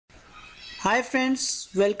Hi friends,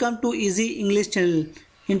 welcome to Easy English channel.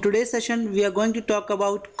 In today's session, we are going to talk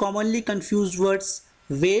about commonly confused words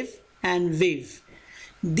wave and wave.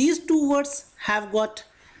 These two words have got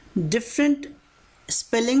different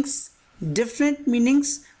spellings, different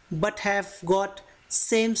meanings, but have got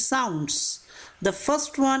same sounds. The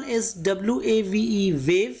first one is W-A-V-E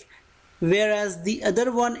wave, whereas the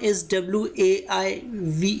other one is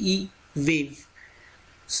W-A-I-V-E wave.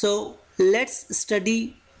 So let's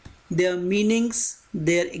study their meanings,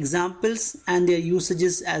 their examples and their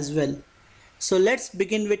usages as well. So let's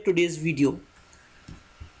begin with today's video.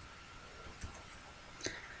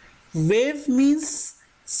 Wave means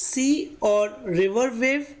sea or river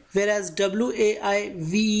wave, whereas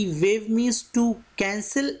W-A-I-V-E wave means to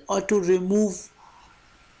cancel or to remove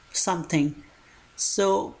something.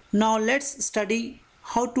 So now let's study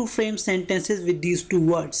how to frame sentences with these two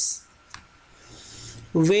words.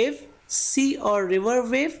 Wave, sea or river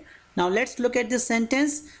wave. Now let's look at this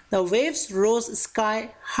sentence. The waves rose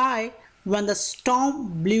sky high when the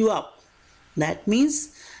storm blew up. That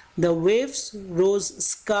means the waves rose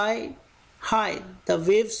sky high. The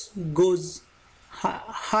waves goes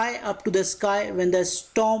high up to the sky when the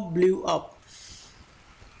storm blew up.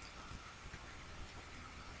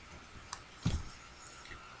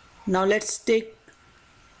 Now let's take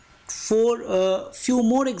few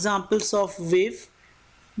more examples of wave.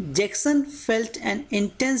 Jackson felt an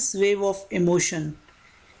intense wave of emotion.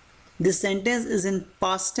 This sentence is in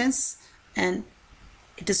past tense and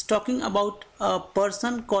it is talking about a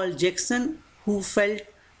person called Jackson who felt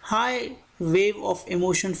high wave of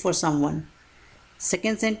emotion for someone.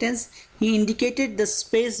 Second sentence, he indicated the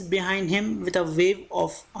space behind him with a wave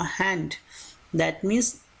of a hand. That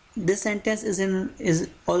means this sentence is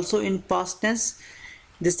also in past tense.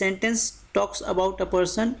 This sentence talks about a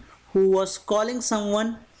person who was calling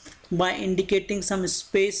someone by indicating some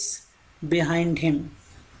space behind him.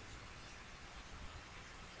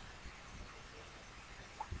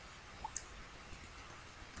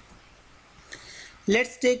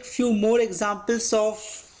 Let's take few more examples of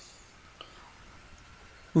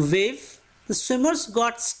wave. The swimmers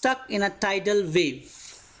got stuck in a tidal wave.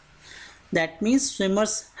 That means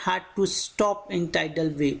swimmers had to stop in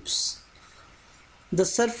tidal waves. The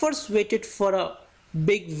surfers waited for a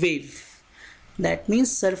big wave. That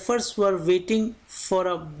means surfers were waiting for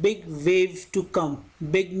a big wave to come.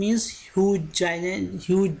 Big means huge,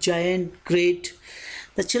 giant, great.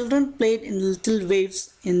 The children played in little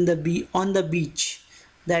waves on the beach.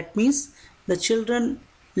 That means the children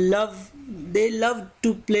loved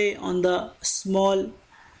to play on the small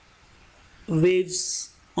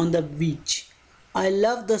waves on the beach. I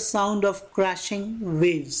love the sound of crashing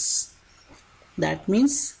waves. That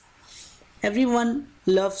means everyone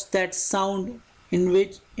loves that sound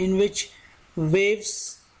in which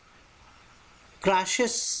waves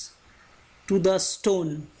crashes to the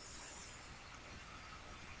stone.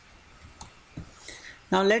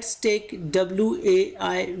 Now let's take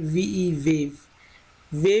W-A-I-V-E wave.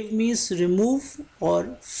 Wave means remove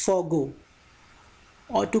or forgo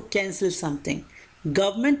or to cancel something.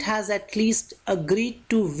 Government has at least agreed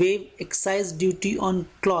to waive excise duty on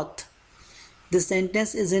cloth. This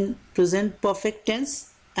sentence is in present perfect tense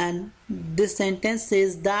and this sentence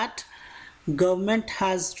says that government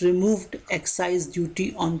has removed excise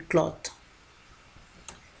duty on cloth.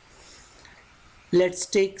 Let's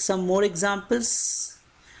take some more examples.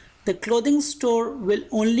 The clothing store will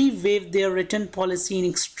only waive their return policy in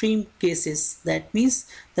extreme cases. That means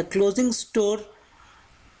the clothing store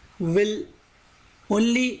will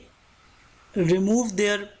only remove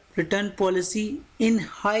their return policy in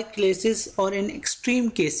high cases or in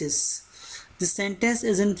extreme cases. This sentence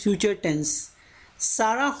is in future tense.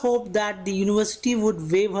 Sarah hoped that the university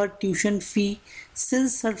would waive her tuition fee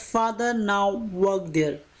since her father now worked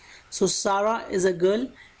there. So Sarah is a girl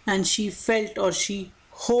and she felt or she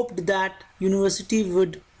hoped that university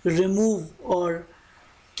would remove or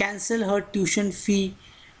cancel her tuition fee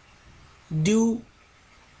due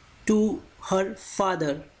to her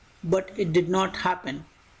father, but it did not happen.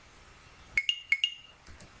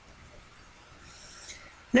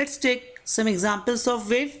 Let's take some examples of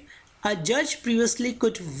waive. A judge previously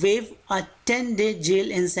could waive a 10-day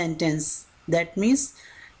jail-in sentence. That means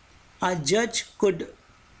a judge could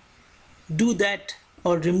do that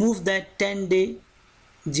or remove that 10-day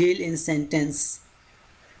jail-in sentence.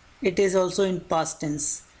 It is also in past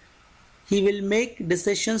tense. He will make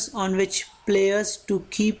decisions on which players to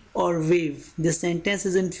keep or waive. This sentence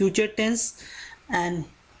is in future tense and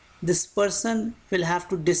this person will have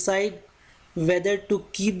to decide whether to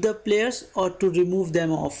keep the players or to remove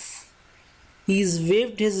them off. He's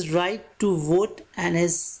waived his right to vote and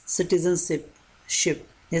his citizenship.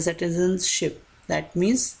 That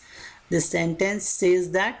means the sentence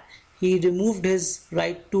says that he removed his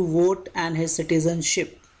right to vote and his citizenship.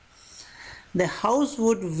 The House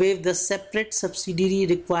would waive the separate subsidiary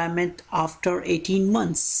requirement after 18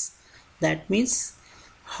 months. That means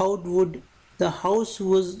how would the House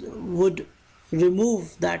would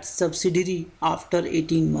remove that subsidiary after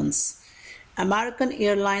 18 months. American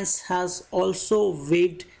Airlines has also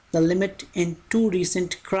waived the limit in 2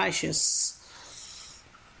 recent crashes.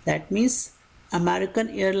 That means American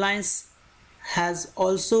Airlines has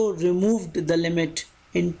also removed the limit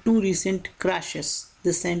in 2 recent crashes.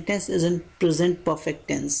 The sentence is in present perfect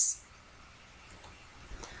tense.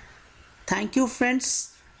 Thank you,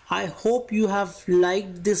 friends. I hope you have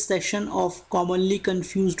liked this session of commonly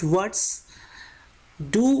confused words.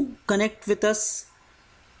 Do connect with us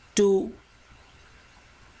to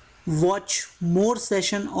watch more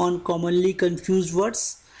session on commonly confused words,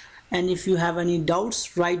 and if you have any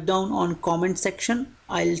doubts, write down on comment section.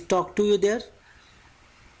 I'll talk to you there.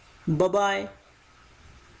 Bye bye.